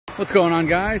What's going on,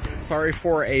 guys? Sorry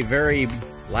for a very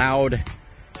loud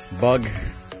bug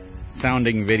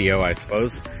sounding video, I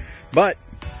suppose. But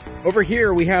over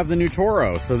here we have the new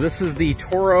Toro. So this is the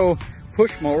Toro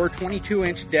push mower,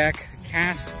 22-inch deck,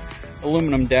 cast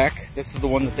aluminum deck. This is the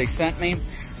one that they sent me.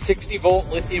 60-volt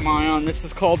lithium ion. This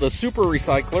is called the Super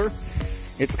Recycler.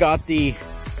 It's got the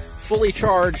fully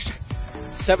charged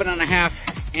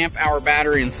 7.5 amp hour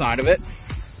battery inside of it.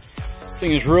 This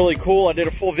thing is really cool. I did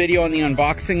a full video on the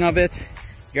unboxing of it.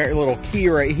 You got your little key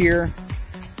right here,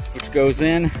 which goes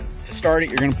in. To start it,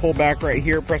 you're going to pull back right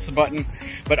here, press the button.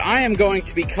 But I am going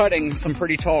to be cutting some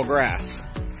pretty tall grass.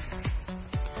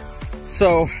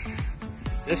 So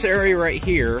this area right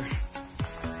here,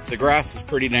 the grass is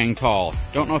pretty dang tall.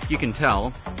 Don't know if you can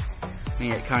tell. Let me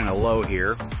get kind of low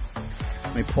here.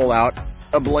 Let me pull out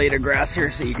a blade of grass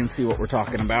here so you can see what we're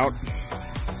talking about.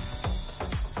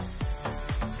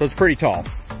 So it's pretty tall,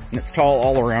 and it's tall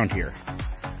all around here.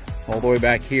 All the way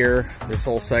back here, this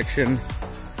whole section,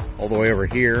 all the way over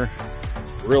here,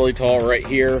 really tall right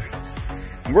here.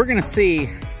 And we're gonna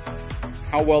see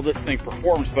how well this thing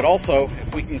performs, but also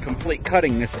if we can complete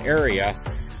cutting this area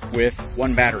with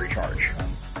one battery charge.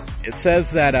 It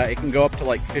says that it can go up to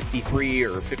like 53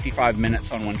 or 55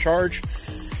 minutes on one charge.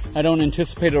 I don't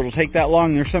anticipate it'll take that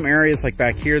long. There's some areas like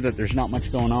back here that there's not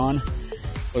much going on.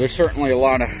 But there's certainly a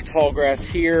lot of tall grass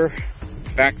here,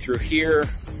 back through here,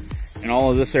 and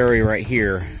all of this area right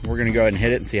here. We're gonna go ahead and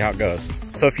hit it and see how it goes.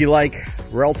 So if you like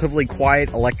relatively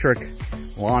quiet electric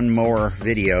lawn mower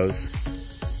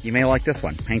videos, you may like this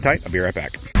one. Hang tight, I'll be right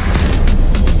back.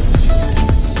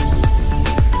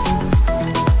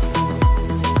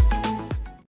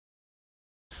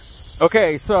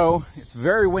 Okay, so it's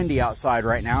very windy outside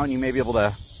right now, and you may be able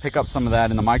to pick up some of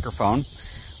that in the microphone.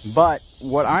 But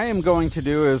what I am going to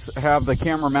do is have the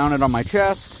camera mounted on my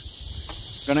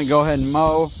chest. Gonna go ahead and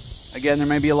mow. Again, there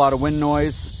may be a lot of wind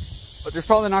noise, but there's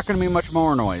probably not gonna be much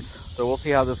mower noise. So we'll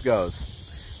see how this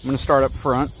goes. I'm gonna start up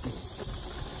front.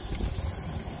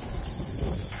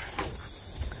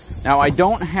 Now I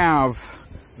don't have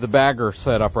the bagger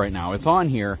set up right now. It's on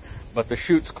here, but the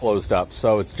chute's closed up.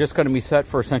 So it's just gonna be set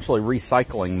for essentially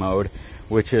recycling mode,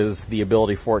 which is the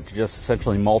ability for it to just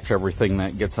essentially mulch everything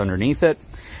that gets underneath it.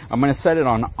 I'm going to set it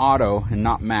on auto and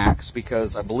not max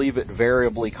because I believe it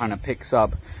variably kind of picks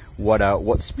up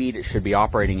what speed it should be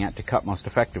operating at to cut most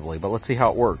effectively. But let's see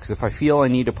how it works. If I feel I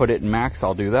need to put it in max,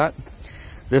 I'll do that.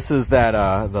 This is that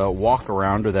the walk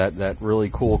around, or that really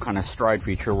cool kind of stride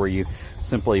feature where you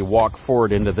simply walk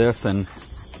forward into this and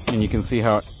you can see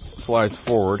how it slides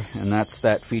forward, and that's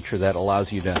that feature that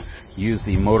allows you to use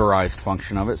the motorized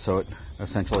function of it, so it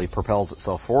essentially propels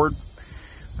itself forward.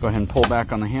 Go ahead and pull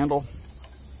back on the handle.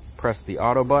 Press the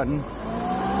auto button. There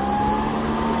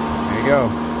you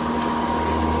go.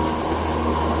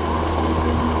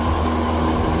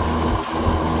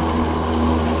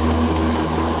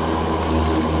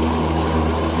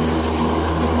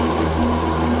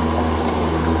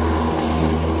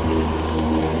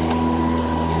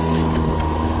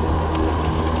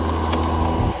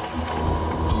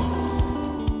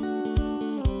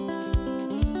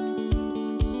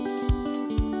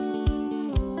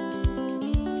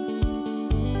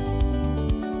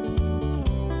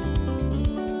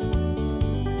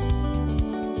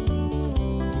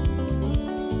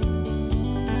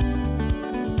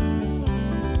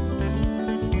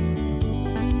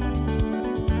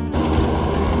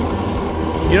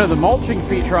 You know, the mulching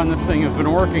feature on this thing has been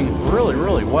working really,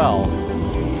 really well.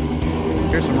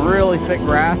 Here's some really thick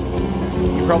grass.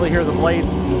 You probably hear the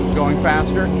blades going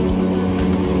faster.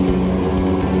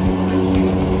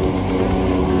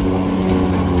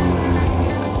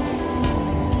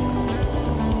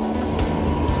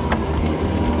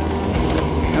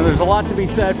 Now, there's a lot to be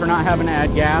said for not having to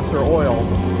add gas or oil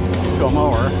to a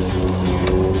mower.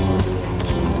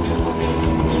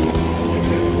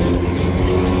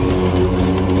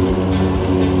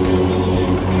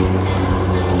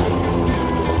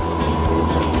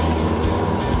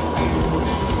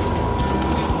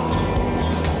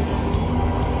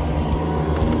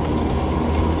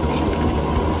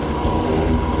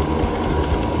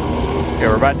 Okay,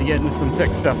 we're about to get into some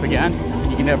thick stuff again.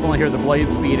 You can definitely hear the blade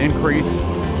speed increase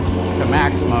to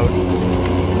max mode.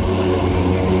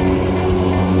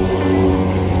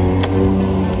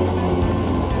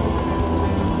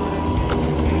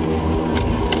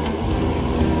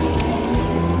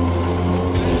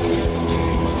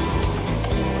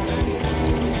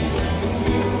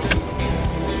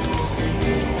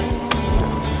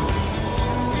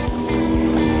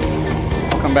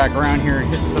 come back around here and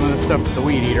hit some of the stuff with the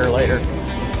weed eater later.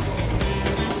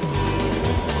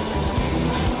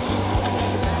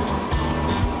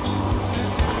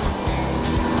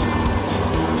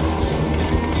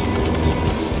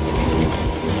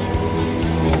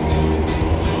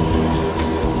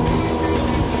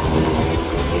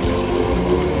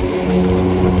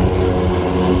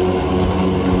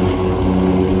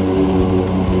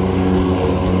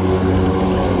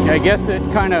 guess it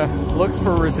kind of looks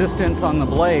for resistance on the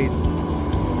blade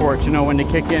for it to know when to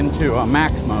kick into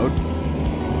max mode.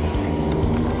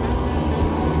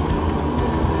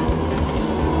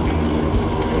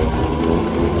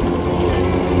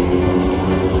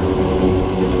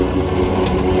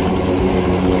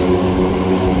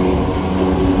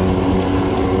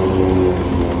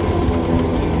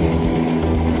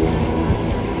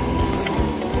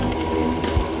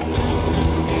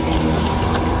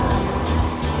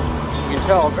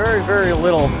 Very, very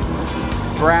little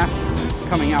grass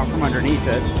coming out from underneath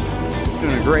it. It's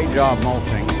doing a great job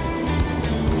mulching.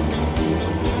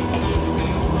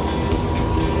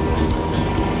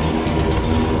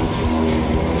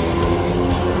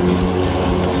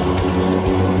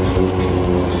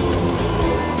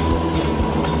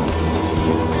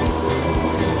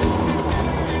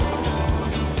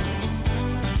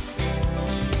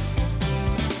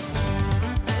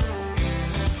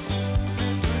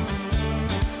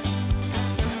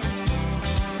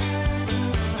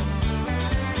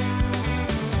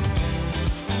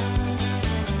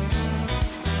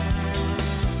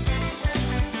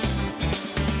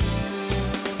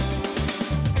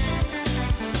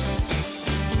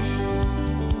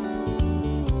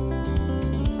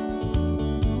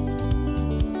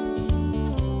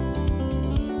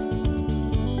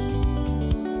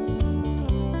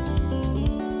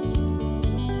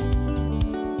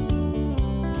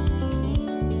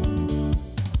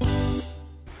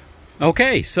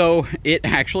 Okay, so it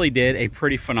actually did a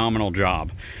pretty phenomenal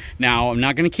job. Now, I'm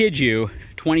not going to kid you,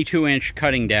 22-inch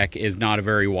cutting deck is not a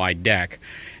very wide deck,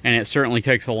 and it certainly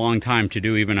takes a long time to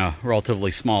do even a relatively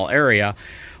small area,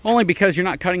 only because you're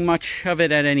not cutting much of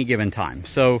it at any given time.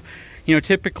 So, you know,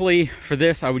 typically for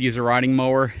this, I would use a riding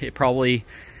mower. It probably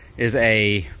is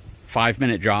a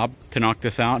 5-minute job to knock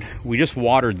this out. We just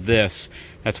watered this.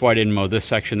 That's why I didn't mow this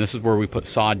section. This is where we put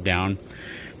sod down.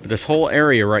 But this whole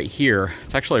area right here,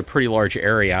 it's actually a pretty large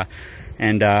area,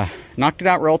 and knocked it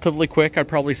out relatively quick. I'd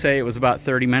probably say it was about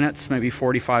 30 minutes, maybe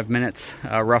 45 minutes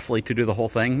roughly to do the whole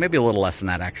thing. Maybe a little less than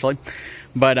that actually.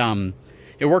 But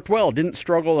it worked well. It didn't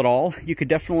struggle at all. You could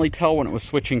definitely tell when it was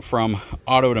switching from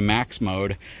auto to max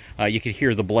mode. You could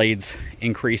hear the blades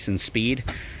increase in speed,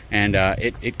 and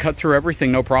it cut through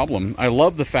everything no problem. I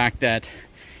love the fact that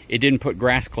it didn't put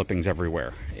grass clippings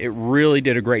everywhere. It really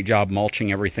did a great job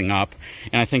mulching everything up,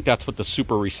 and I think that's what the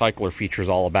Super Recycler feature is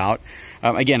all about.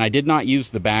 Again, I did not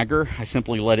use the bagger. I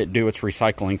simply let it do its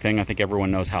recycling thing. I think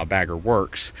everyone knows how a bagger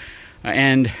works.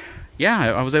 And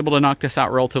yeah, I was able to knock this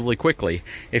out relatively quickly.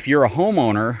 If you're a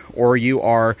homeowner or you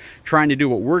are trying to do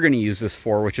what we're going to use this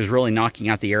for, which is really knocking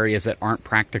out the areas that aren't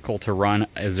practical to run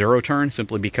a zero turn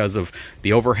simply because of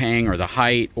the overhang or the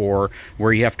height or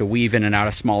where you have to weave in and out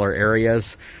of smaller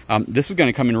areas, this is going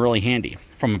to come in really handy.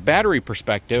 From a battery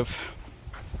perspective,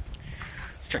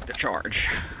 let's check the charge.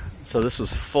 So this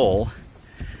was full.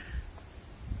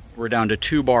 We're down to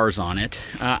 2 bars on it.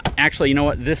 Actually, you know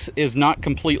what? This is not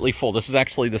completely full. This is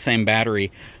actually the same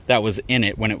battery that was in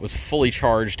it when it was fully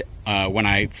charged when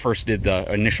I first did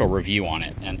the initial review on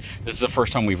it. And this is the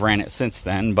first time we've ran it since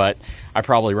then, but I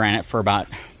probably ran it for about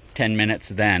 10 minutes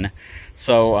then.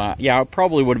 So yeah, I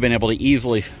probably would have been able to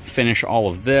easily finish all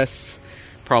of this,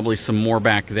 probably some more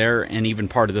back there, and even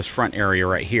part of this front area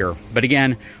right here. But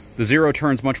again, the zero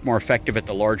turn's much more effective at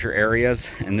the larger areas,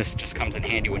 and this just comes in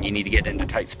handy when you need to get into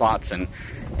tight spots and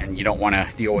you don't want to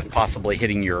deal with possibly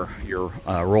hitting your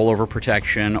rollover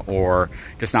protection or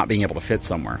just not being able to fit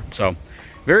somewhere. So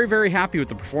very, very happy with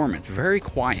the performance. Very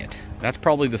quiet. That's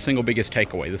probably the single biggest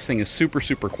takeaway. This thing is super,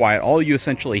 super quiet. All you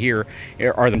essentially hear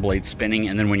are the blades spinning,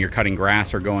 and then when you're cutting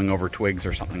grass or going over twigs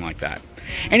or something like that.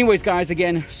 Anyways, guys,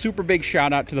 again, super big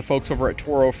shout out to the folks over at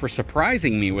Toro for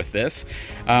surprising me with this.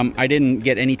 I didn't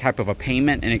get any type of a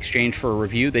payment in exchange for a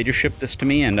review. They just shipped this to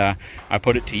me, and I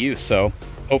put it to use. So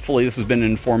hopefully this has been an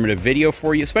informative video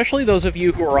for you, especially those of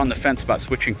you who are on the fence about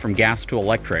switching from gas to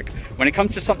electric. When it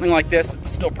comes to something like this, it's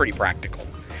still pretty practical.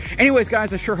 Anyways,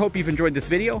 guys, I sure hope you've enjoyed this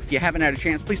video. If you haven't had a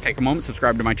chance, please take a moment,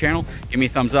 subscribe to my channel, give me a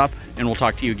thumbs up, and we'll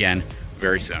talk to you again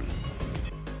very soon.